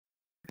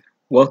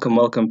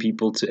Welcome,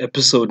 people, to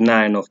episode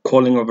 9 of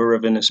Calling of a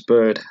Ravenous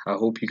Bird. I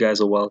hope you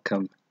guys are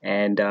welcome.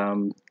 And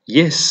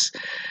yes,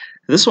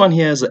 this one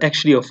here is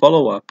actually a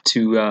follow up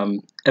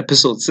to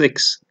episode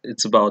 6.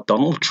 It's about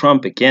Donald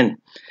Trump again.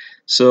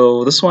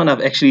 So, this one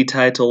I've actually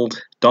titled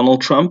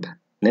Donald Trump,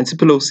 Nancy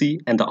Pelosi,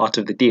 and the Art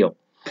of the Deal.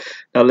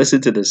 Now, listen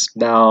to this.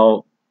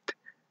 Now,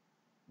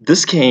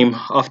 this came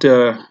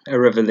after a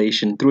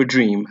revelation through a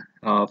dream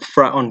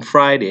on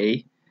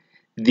Friday,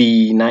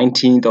 the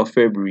 19th of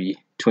February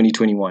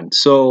 2021.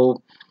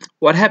 So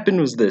what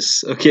happened was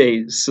this.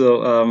 Okay,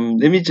 so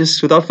let me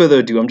just, without further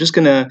ado, I'm just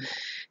gonna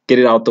get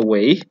it out the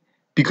way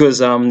because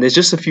there's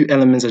just a few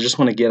elements I just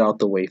want to get out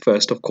the way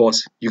first. Of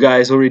course, you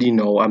guys already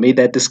know I made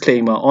that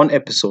disclaimer on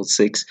episode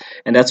 6,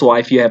 and that's why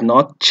if you have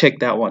not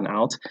checked that one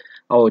out,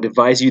 I would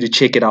advise you to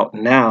check it out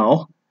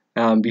now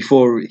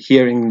before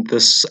hearing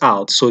this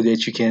out so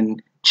that you can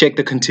check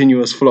the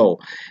continuous flow.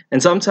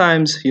 And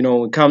sometimes, when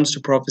it comes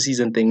to prophecies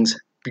and things,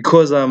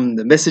 because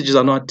the messages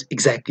are not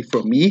exactly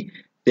from me,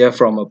 they're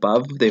from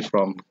above, they're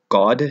from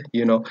God,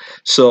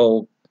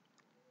 So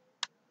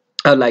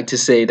I'd like to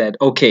say that,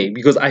 okay,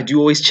 because I do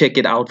always check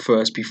it out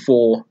first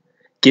before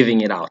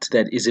giving it out.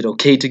 That is it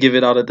okay to give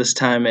it out at this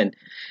time?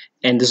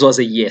 And this was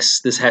a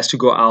yes, this has to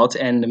go out.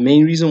 And the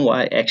main reason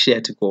why I actually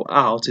had to go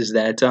out is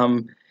that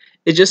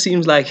it just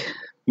seems like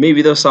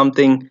maybe there's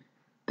something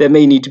that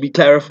may need to be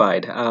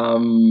clarified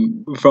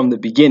from the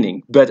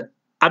beginning. But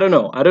I don't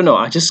know.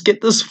 I just get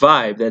this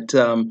vibe that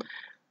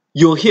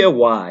you'll hear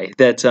why.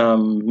 That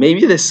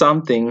maybe there's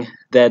something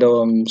that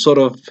sort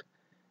of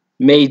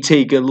may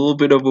take a little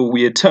bit of a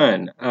weird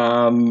turn.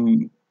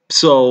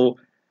 So,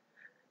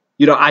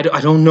 I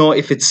don't know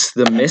if it's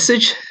the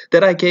message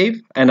that I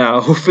gave. And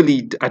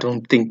hopefully I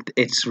don't think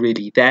it's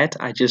really that.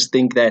 I just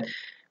think that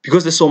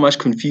because there's so much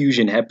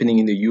confusion happening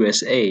in the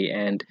USA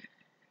and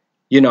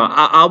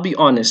I'll be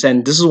honest,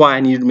 and this is why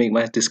I need to make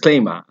my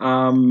disclaimer.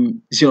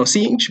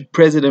 Seeing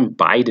President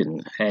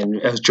Biden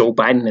and as Joe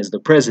Biden as the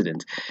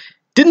president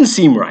didn't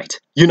seem right.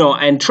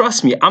 And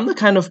trust me, I'm the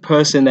kind of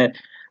person that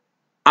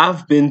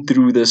I've been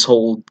through this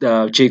whole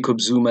Jacob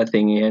Zuma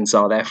thing in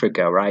South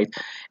Africa, right?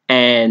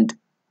 And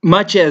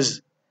much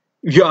as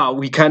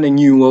we kind of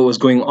knew what was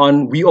going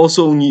on, we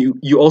also knew,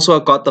 you also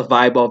got the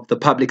vibe of the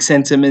public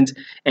sentiment,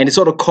 and it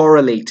sort of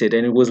correlated,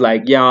 and it was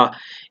like,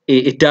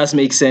 it does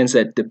make sense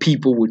that the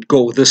people would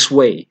go this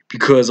way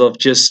because of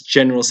just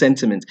general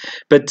sentiment.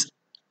 But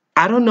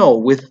I don't know,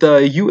 with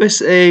the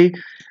USA,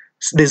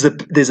 there's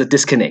a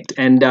disconnect.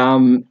 And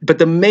but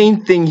the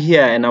main thing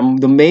here, and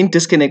the main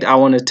disconnect I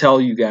want to tell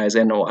you guys,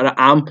 and what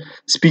I'm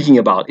speaking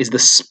about, is the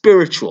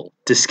spiritual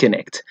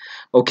disconnect.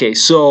 Okay,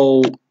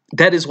 so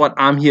that is what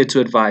I'm here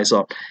to advise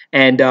on.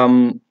 And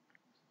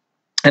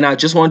I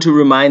just want to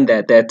remind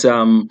that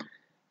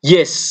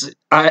yes,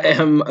 I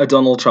am a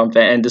Donald Trump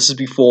fan, and this is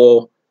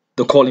before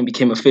the calling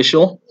became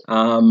official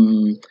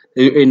in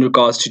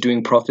regards to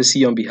doing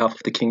prophecy on behalf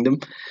of the kingdom.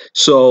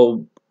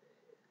 So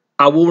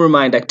I will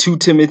remind that 2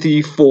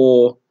 Timothy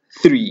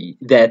 4:3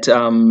 that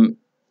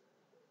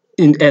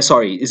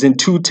is in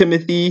 2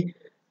 Timothy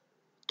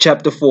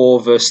chapter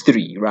 4 verse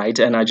 3, right?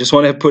 And I just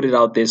want to put it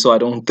out there so I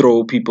don't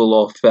throw people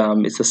off.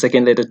 It's the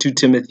second letter to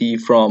Timothy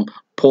from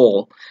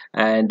Paul.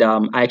 And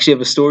I actually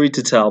have a story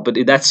to tell, but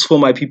that's for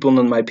my people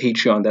on my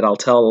Patreon that I'll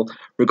tell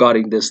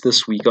regarding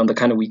this week, on the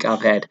kind of week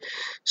I've had.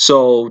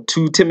 So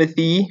 2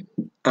 Timothy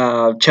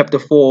chapter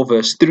 4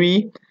 verse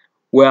 3,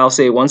 where I'll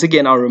say, once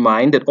again, I'll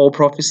remind that all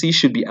prophecy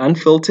should be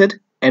unfiltered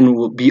and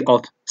will be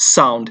of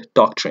sound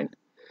doctrine.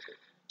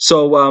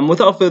 So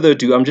without further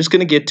ado, I'm just going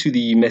to get to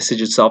the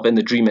message itself and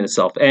the dream in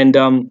itself. And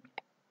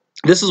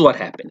this is what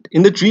happened.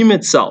 In the dream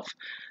itself,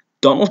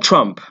 Donald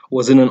Trump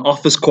was in an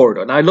office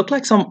corridor. Now, it looked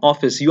like some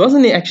office. He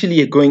wasn't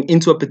actually going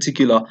into a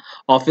particular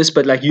office,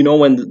 but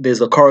when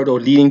there's a corridor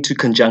leading to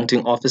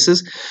conjuncting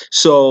offices.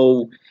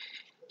 So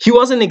he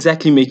wasn't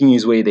exactly making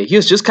his way there. He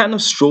was just kind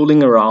of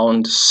strolling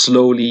around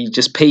slowly,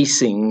 just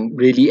pacing,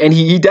 really. And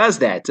he does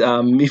that.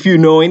 If you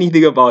know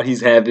anything about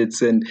his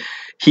habits, and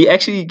he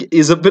actually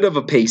is a bit of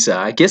a pacer.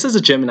 I guess as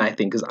a Gemini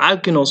thing, because I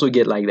can also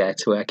get like that,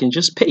 where I can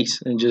just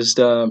pace and just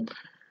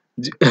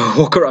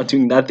walk around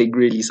doing nothing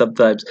really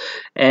sometimes.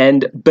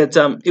 But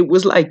it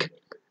was like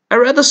a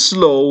rather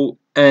slow,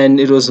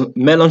 and it was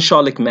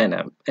melancholic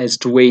manner as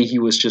to way he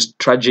was just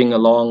trudging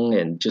along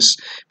and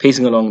just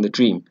pacing along the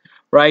dream,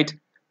 right?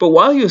 But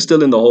while he was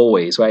still in the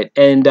hallways, right,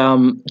 and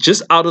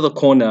just out of the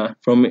corner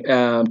from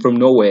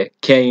nowhere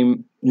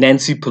came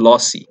Nancy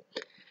Pelosi.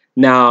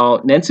 Now,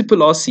 Nancy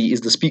Pelosi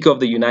is the Speaker of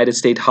the United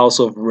States House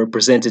of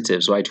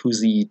Representatives, right, who's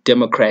the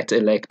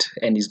Democrat-elect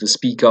and is the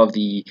Speaker of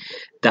the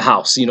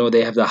House.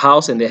 They have the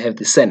House and they have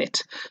the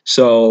Senate.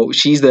 So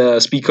she's the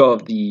Speaker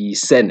of the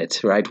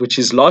Senate, right, which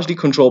is largely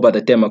controlled by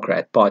the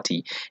Democrat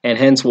Party, and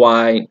hence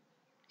why...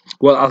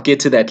 Well, I'll get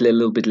to that a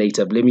little bit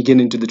later, but let me get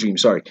into the dream,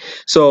 sorry.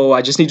 So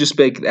I just need to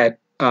speak that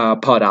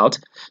part out.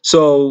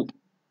 So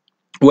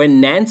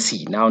when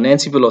Nancy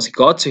Pelosi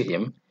got to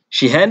him,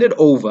 she handed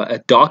over a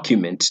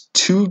document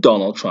to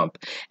Donald Trump,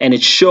 and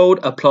it showed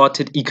a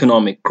plotted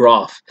economic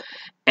graph.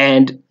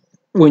 And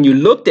when you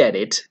looked at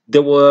it,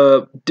 there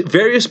were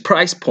various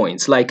price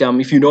points. Like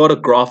if you know what a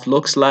graph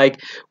looks like,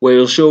 where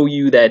it'll show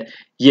you that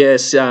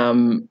yes,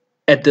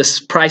 at this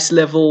price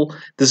level,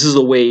 this is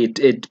the way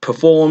it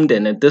performed,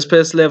 and at this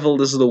price level,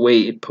 this is the way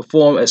it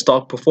performed, a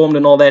stock performed,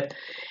 and all that.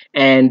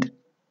 And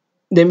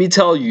let me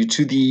tell you,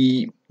 to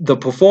the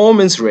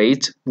performance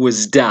rate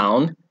was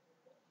down,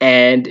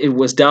 and it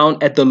was down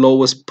at the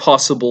lowest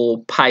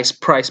possible price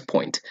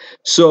point.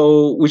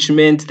 So, which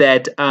meant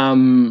that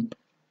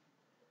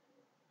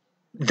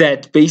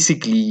that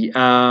basically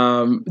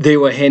they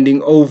were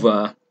handing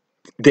over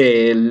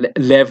their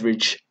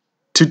leverage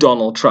to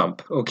Donald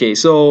Trump. Okay,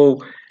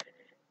 so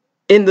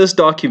in this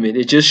document,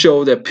 it just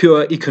showed a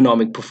pure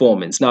economic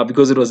performance. Now,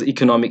 because it was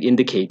economic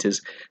indicators,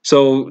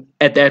 so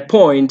at that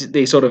point,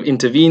 they sort of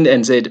intervened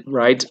and said,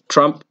 right,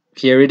 Trump,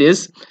 here it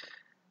is.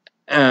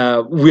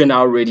 We're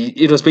now ready.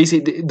 It was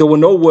basically, there were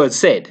no words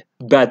said,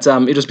 but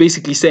it was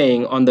basically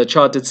saying on the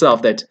chart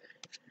itself that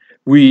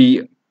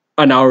we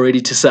are now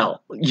ready to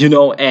sell,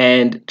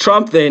 and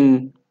Trump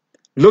then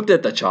looked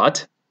at the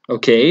chart,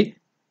 okay,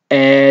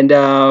 and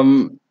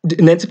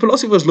Nancy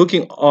Pelosi was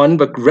looking on,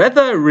 but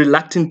rather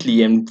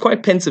reluctantly and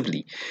quite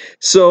pensively.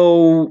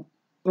 So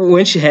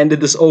when she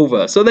handed this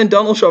over, so then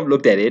Donald Trump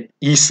looked at it,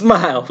 he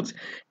smiled,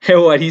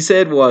 and what he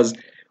said was,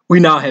 we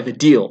now have a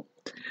deal.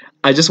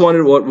 I just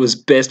wanted what was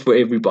best for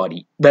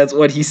everybody. That's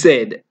what he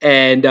said.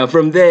 And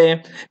from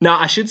there, now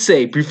I should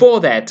say, before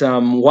that,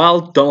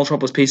 while Donald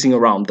Trump was pacing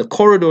around, the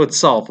corridor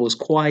itself was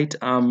quite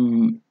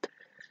not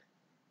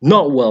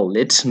well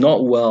lit,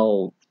 not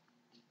well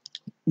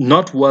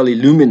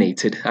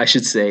illuminated, I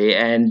should say.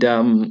 And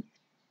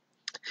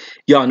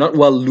yeah, not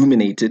well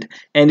illuminated.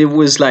 And it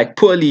was like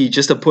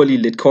just a poorly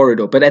lit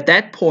corridor. But at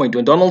that point,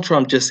 when Donald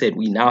Trump just said,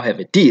 we now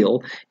have a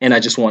deal, and I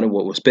just wanted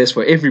what was best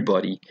for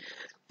everybody,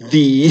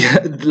 the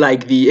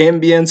the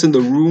ambience in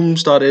the room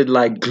started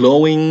like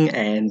glowing,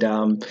 and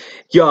there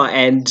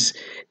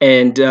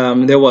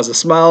was a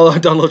smile on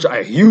Donald Trump,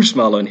 a huge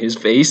smile on his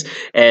face,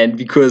 and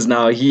because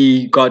now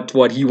he got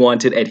what he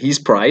wanted at his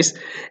price.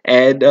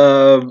 And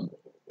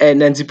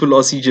Nancy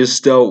Pelosi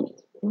just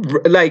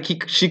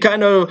she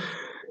kind of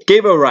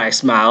gave a wry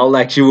smile,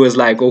 like she was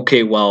like,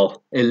 okay,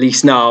 well, at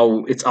least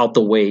now it's out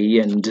the way,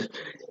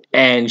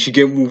 and she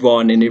can move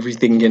on, and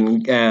everything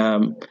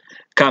can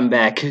come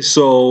back,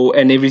 so,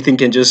 and everything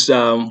can just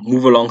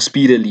move along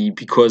speedily,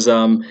 because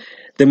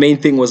the main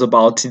thing was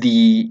about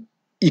the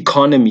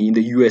economy in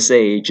the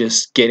USA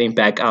just getting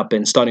back up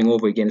and starting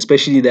over again,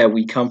 especially that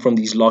we come from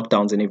these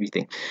lockdowns and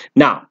everything.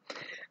 Now,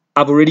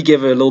 I've already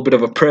given a little bit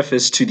of a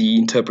preface to the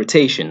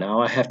interpretation. Now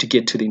I have to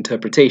get to the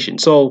interpretation.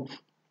 So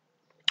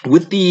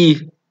with the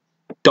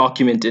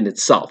document in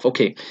itself,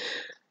 okay,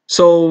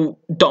 so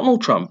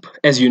Donald Trump,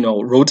 as you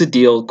know, wrote a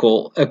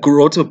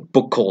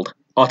book called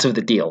Art of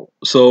the Deal.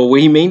 So where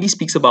he mainly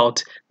speaks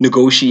about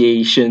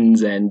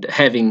negotiations and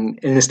having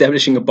and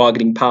establishing a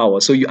bargaining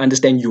power, so you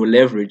understand your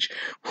leverage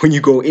when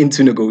you go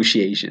into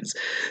negotiations.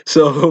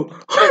 So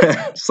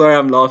sorry,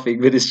 I'm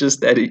laughing, but it's just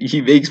that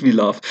he makes me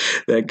laugh,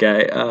 that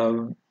guy.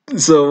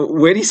 So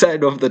when he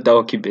signed off the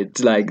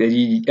document, like that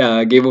he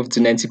gave off to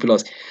Nancy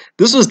Pelosi,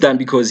 this was done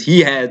because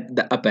he had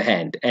the upper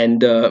hand,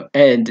 and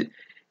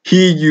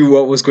he knew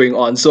what was going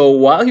on. So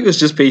while he was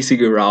just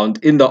pacing around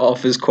in the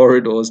office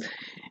corridors,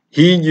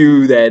 he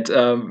knew that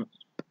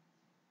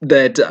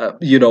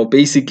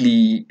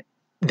basically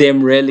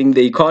them railing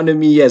the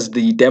economy as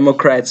the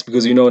Democrats,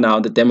 because now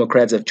the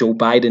Democrats have Joe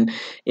Biden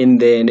in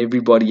there and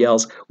everybody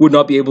else, would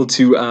not be able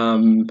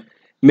to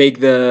make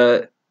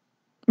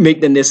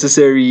the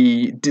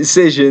necessary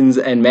decisions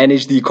and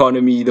manage the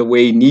economy the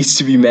way it needs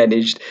to be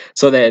managed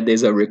so that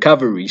there's a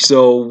recovery.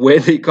 So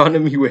when the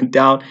economy went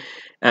down,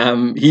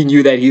 he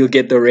knew that he'll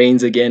get the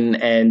reins again,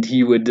 and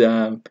he would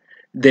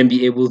then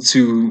be able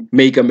to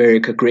make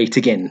America great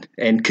again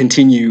and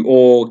continue,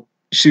 or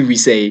should we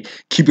say,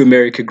 keep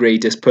America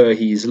great, as per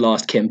his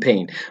last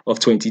campaign of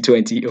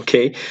 2020.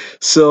 Okay,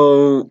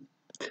 so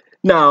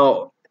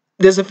now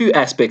there's a few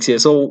aspects here.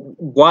 So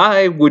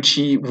why would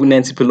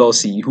Nancy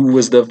Pelosi, who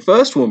was the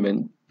first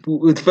person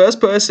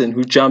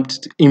who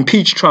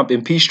impeached Trump,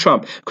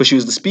 because she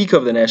was the Speaker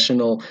of the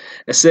National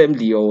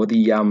Assembly, or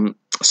the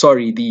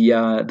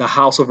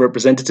House of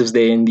Representatives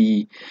there in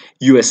the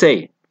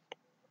USA.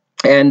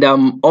 And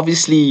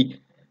obviously,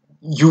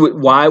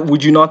 why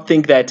would you not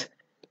think that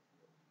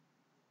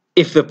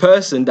if the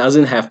person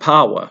doesn't have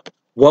power,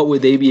 what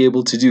would they be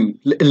able to do?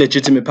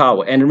 Legitimate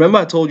power. And remember,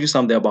 I told you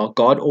something about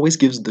God always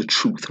gives the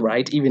truth,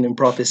 right? Even in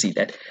prophecy,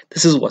 that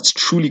this is what's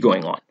truly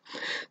going on.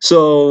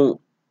 So,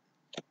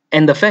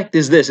 and the fact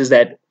is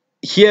that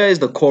here is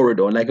the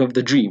corridor, like of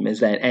the dream,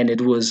 and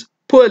it was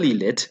poorly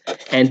lit,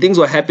 and things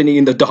were happening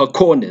in the dark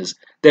corners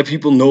that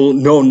people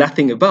know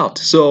nothing about.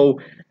 So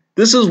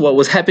this is what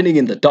was happening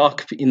in the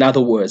dark. In other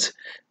words,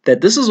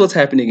 that this is what's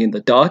happening in the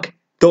dark,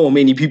 though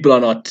many people are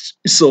not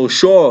so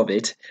sure of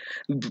it.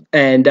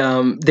 And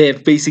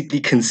they've basically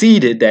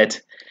conceded that,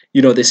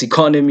 this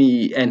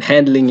economy and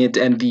handling it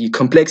and the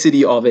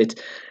complexity of it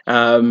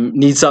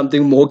needs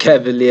something more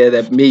cavalier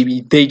that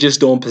maybe they just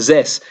don't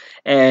possess.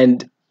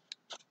 And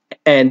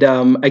And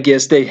I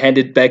guess they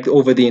handed back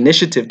over the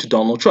initiative to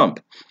Donald Trump.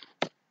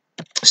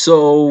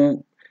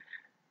 So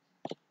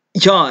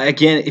yeah,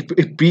 again,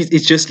 it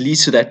just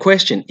leads to that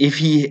question: if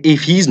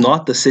he's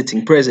not the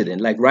sitting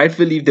president, like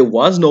rightfully, if there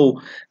was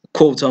no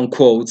quote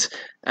unquote,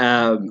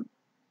 um,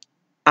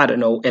 I don't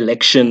know,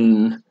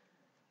 election,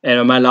 and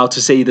am I allowed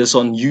to say this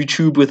on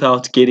YouTube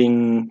without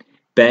getting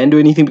banned or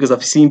anything? Because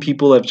I've seen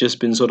people have just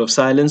been sort of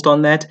silenced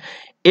on that.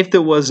 If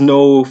there was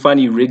no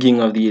funny rigging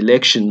of the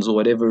elections or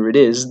whatever it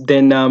is,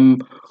 then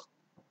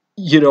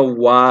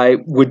why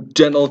would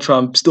Donald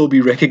Trump still be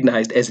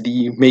recognized as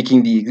the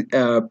making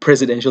the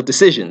presidential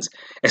decisions?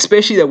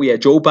 Especially that we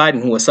had Joe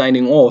Biden who was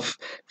signing off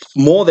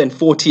more than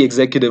 40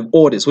 executive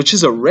orders, which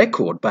is a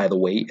record, by the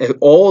way, an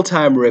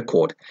all-time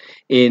record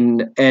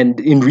in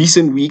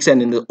recent weeks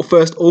and in the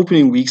first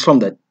opening weeks from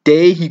the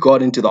day he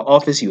got into the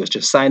office, he was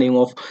just signing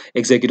off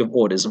executive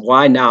orders.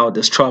 Why now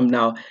does Trump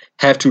now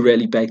have to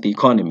rally back the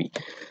economy?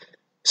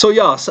 So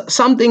yeah,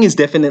 something is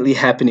definitely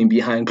happening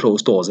behind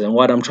closed doors, and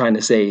what I'm trying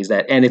to say is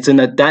that, and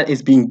that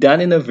is being done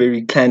in a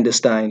very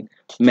clandestine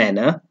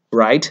manner,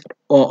 right?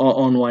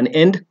 On one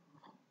end,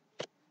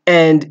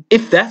 and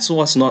if that's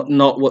what's not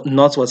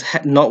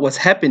what's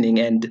happening,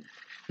 and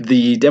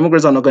the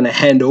Democrats are not going to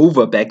hand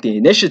over back the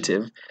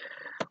initiative,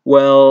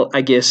 well,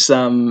 I guess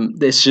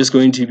there's just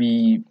going to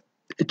be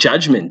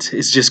judgment.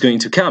 It's just going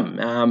to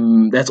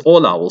come. That's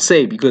all I will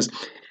say, because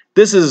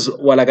this is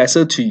what, like I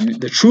said to you,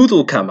 the truth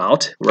will come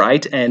out,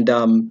 right? And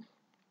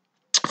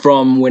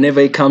from whenever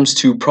it comes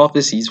to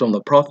prophecies from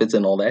the prophets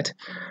and all that,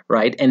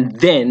 right? And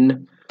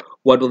then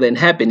what will then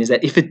happen is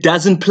that if it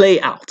doesn't play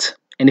out,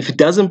 and if it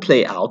doesn't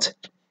play out,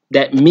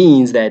 that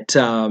means that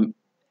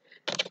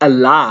a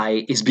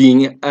lie is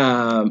being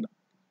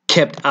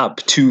kept up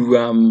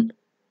to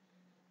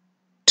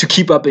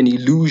keep up an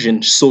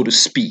illusion, so to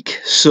speak.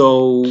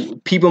 So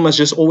people must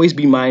just always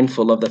be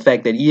mindful of the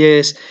fact that,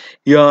 yes,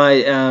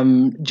 yeah,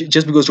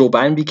 just because Joe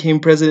Biden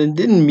became president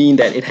didn't mean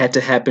that it had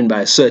to happen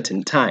by a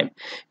certain time.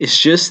 It's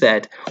just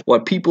that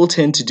what people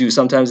tend to do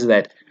sometimes is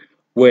that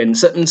when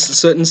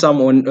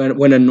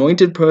when an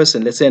anointed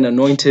person, let's say an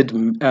anointed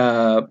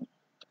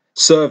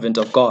servant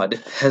of God,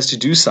 has to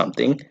do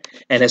something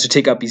and has to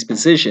take up his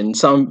position,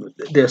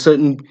 there are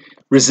certain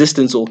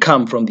resistance will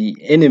come from the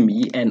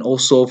enemy and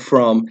also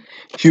from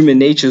human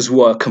natures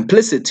who are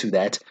complicit to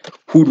that,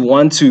 who'd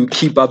want to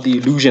keep up the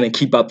illusion and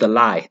keep up the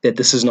lie that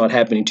this is not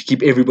happening, to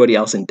keep everybody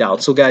else in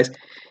doubt. So guys,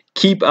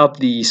 keep up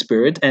the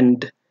spirit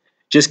and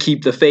just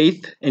keep the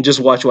faith and just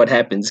watch what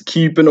happens.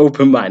 Keep an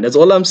open mind. That's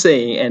all I'm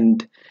saying.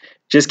 And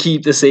just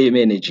keep the same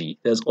energy.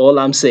 That's all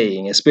I'm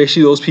saying.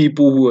 Especially those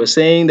people who are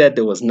saying that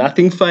there was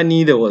nothing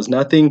funny, there was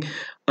nothing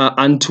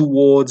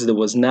untowards, there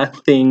was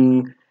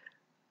nothing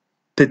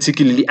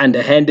particularly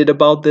underhanded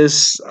about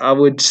this. I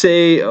would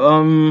say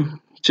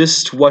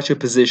just watch your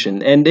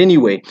position. And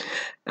anyway,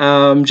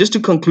 just to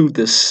conclude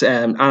this,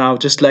 and I'll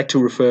just like to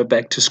refer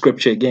back to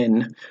scripture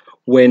again,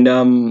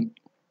 when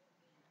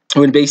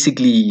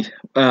basically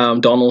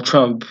Donald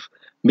Trump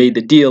made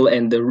the deal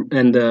and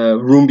the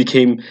room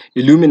became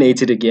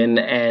illuminated again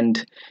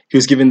and he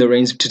was given the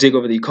reins to take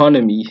over the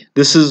economy.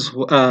 This is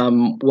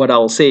what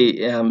I'll say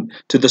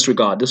to this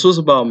regard. This was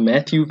about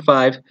Matthew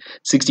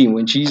 5:16,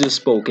 when Jesus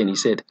spoke and he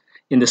said,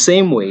 "In the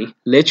same way,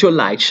 let your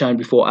light shine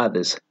before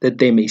others, that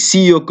they may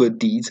see your good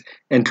deeds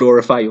and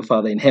glorify your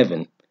Father in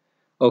heaven."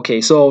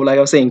 Okay, so like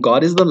I was saying,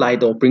 God is the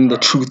light that will bring the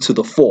truth to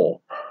the fore.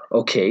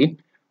 Okay,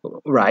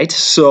 right?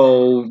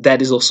 So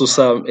that is also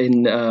some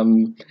in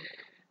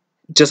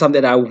just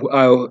something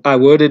that I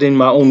worded in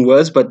my own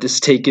words, but it's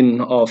taken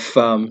off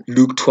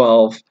Luke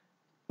 12,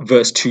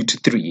 verse 2 to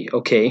 3.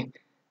 Okay,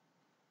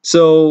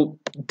 so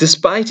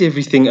despite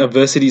everything,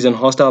 adversities and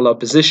hostile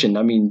opposition,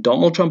 I mean,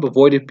 Donald Trump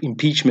avoided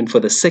impeachment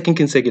for the second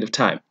consecutive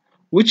time,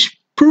 which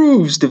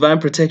proves divine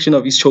protection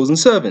of his chosen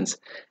servants,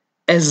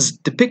 as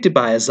depicted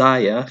by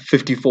Isaiah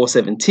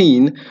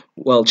 54:17,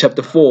 well,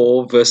 chapter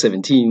 4, verse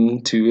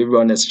 17, to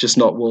everyone that's just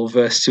not well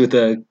versed with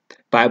the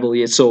Bible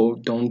yet, so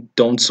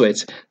don't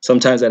sweat.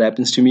 Sometimes that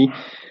happens to me.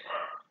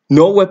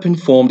 "No weapon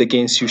formed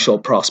against you shall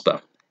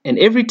prosper, and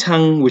every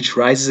tongue which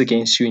rises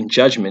against you in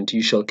judgment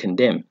you shall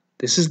condemn.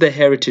 This is the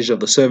heritage of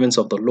the servants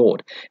of the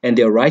Lord, and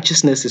their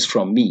righteousness is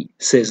from me,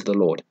 says the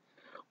Lord."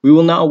 We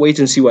will now wait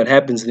and see what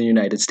happens in the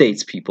United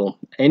States, people.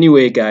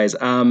 Anyway, guys,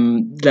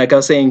 like I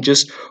was saying,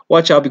 just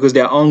watch out, because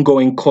there are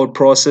ongoing court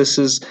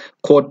procedures,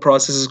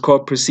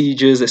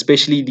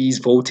 especially these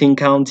voting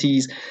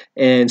counties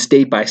and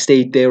state by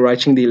state, they're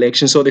watching the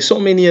election. So there's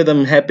so many of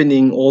them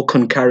happening all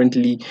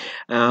concurrently.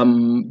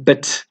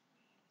 But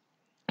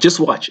just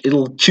watch,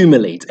 it'll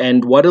accumulate,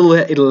 and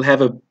it'll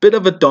have a bit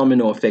of a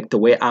domino effect, the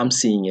way I'm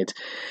seeing it.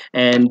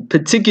 And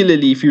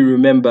particularly if you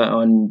remember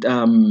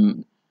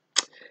on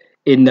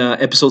in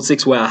episode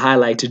 6, where I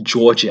highlighted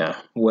Georgia,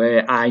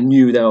 where I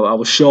knew that I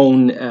was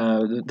shown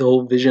the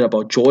whole vision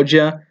about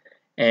Georgia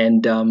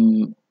and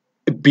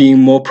being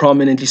more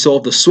prominently so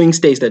of the swing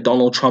states that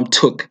Donald Trump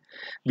took,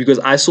 because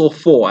I saw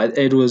 4.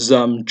 It was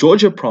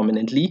Georgia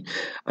prominently.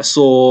 I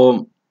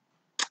saw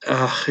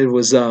it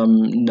was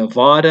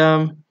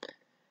Nevada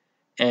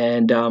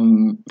And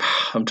I'm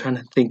trying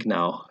to think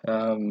now.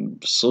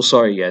 So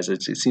sorry, guys.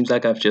 It seems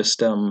like I've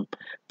just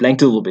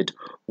blanked a little bit.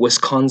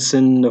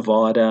 Wisconsin,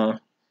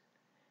 Nevada,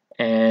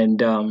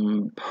 and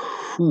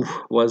who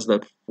was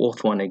the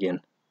fourth one again?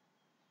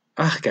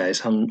 Ah,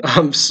 guys,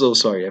 I'm so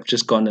sorry. I've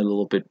just gone a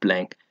little bit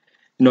blank.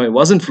 No, it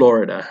wasn't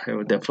Florida.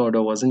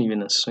 Florida wasn't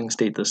even a swing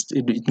state.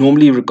 It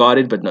normally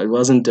regarded, but no, it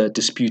wasn't a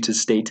disputed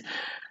state.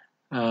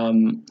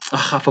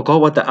 I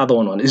forgot what the other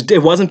one was.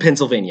 It wasn't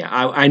Pennsylvania.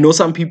 I know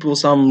some people,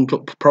 some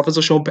prophets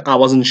are shown. I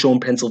wasn't shown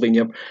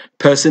Pennsylvania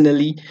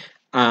personally,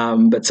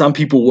 but some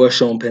people were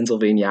shown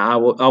Pennsylvania. I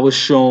was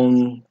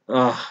shown.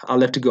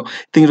 I'll have to go. I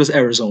think it was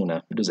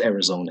Arizona. It was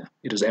Arizona.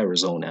 It was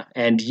Arizona.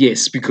 And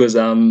yes, because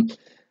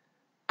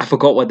I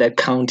forgot what that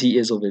county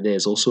is over there.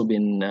 It's also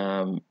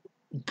been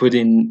put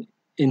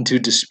into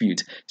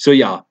dispute. So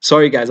yeah,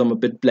 sorry guys, I'm a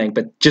bit blank,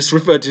 but just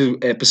refer to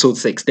episode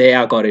 6. There,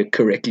 I got it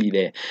correctly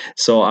there.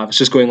 So I was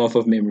just going off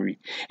of memory.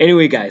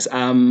 Anyway, guys,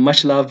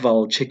 much love.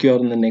 I'll check you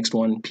out in the next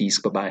one. Peace.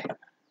 Bye bye.